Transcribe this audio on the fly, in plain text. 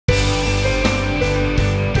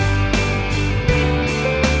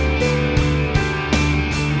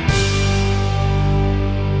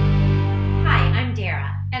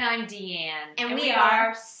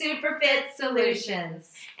Superfit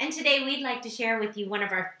Solutions. And today we'd like to share with you one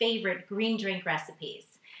of our favorite green drink recipes.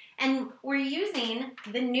 And we're using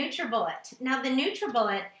the NutriBullet. Now the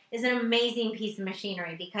NutriBullet is an amazing piece of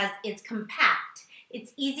machinery because it's compact,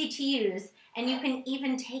 it's easy to use, and you can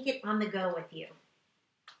even take it on the go with you.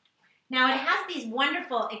 Now it has these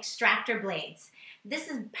wonderful extractor blades. This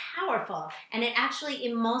is powerful, and it actually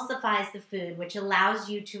emulsifies the food, which allows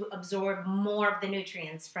you to absorb more of the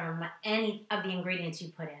nutrients from any of the ingredients you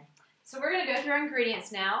put in. So we're going to go through our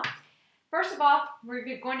ingredients now. First of all, we're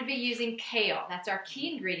going to be using kale. That's our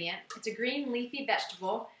key ingredient. It's a green leafy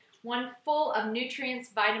vegetable, one full of nutrients,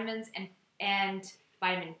 vitamins, and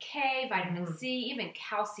vitamin K, vitamin C, even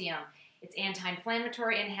calcium. It's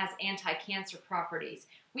anti-inflammatory and has anti-cancer properties.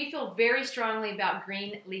 We feel very strongly about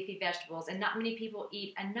green leafy vegetables, and not many people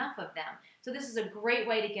eat enough of them. So this is a great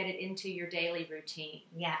way to get it into your daily routine.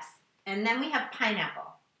 Yes. And then we have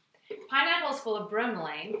pineapple. Pineapple is full of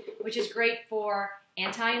bromelain, which is great for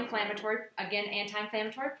anti-inflammatory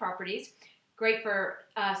properties. Great for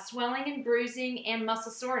swelling and bruising and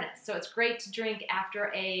muscle soreness. So it's great to drink after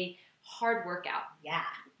a hard workout. Yeah,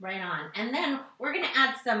 right on. And then we're going to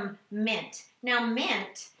add some mint. Now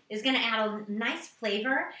mint is going to add a nice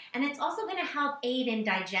flavor, and it's also going to help aid in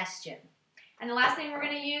digestion. And the last thing we're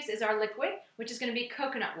going to use is our liquid, which is going to be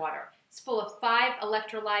coconut water. It's full of 5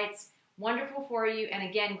 electrolytes, wonderful for you, and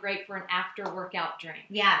again, great for an after-workout drink.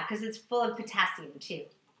 Yeah, because it's full of potassium, too.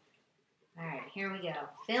 All right, here we go.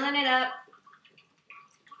 Filling it up.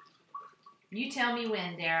 You tell me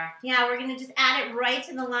when, Dara. Yeah, we're going to just add it right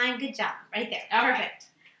to the line. Good job. Right there. All Perfect.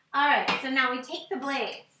 All right, so now we take the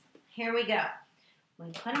blades. Here we go.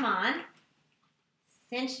 We put them on.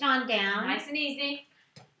 Cinch it on down. Nice and easy.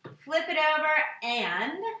 Flip it over,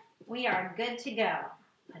 and we are good to go.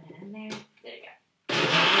 Put it in there. There you go. Look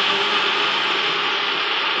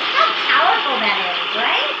how powerful that is,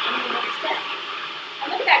 right? I mean, it's just,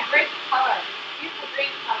 and look at that great color. Beautiful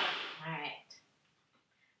green color. All right.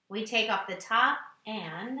 We take off the top,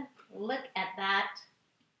 and look at that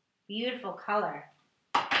beautiful color.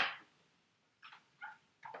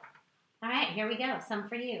 All right, here we go. Some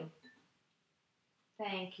for you.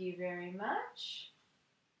 Thank you very much.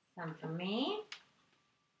 Some for me.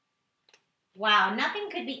 Wow,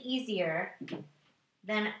 nothing could be easier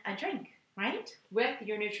than a drink, right? With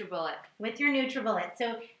your NutriBullet. With your NutriBullet.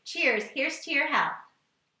 So cheers. Here's to your health.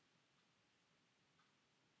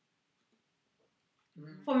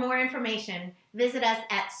 For more information, visit us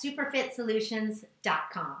at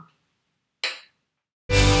superfitsolutions.com.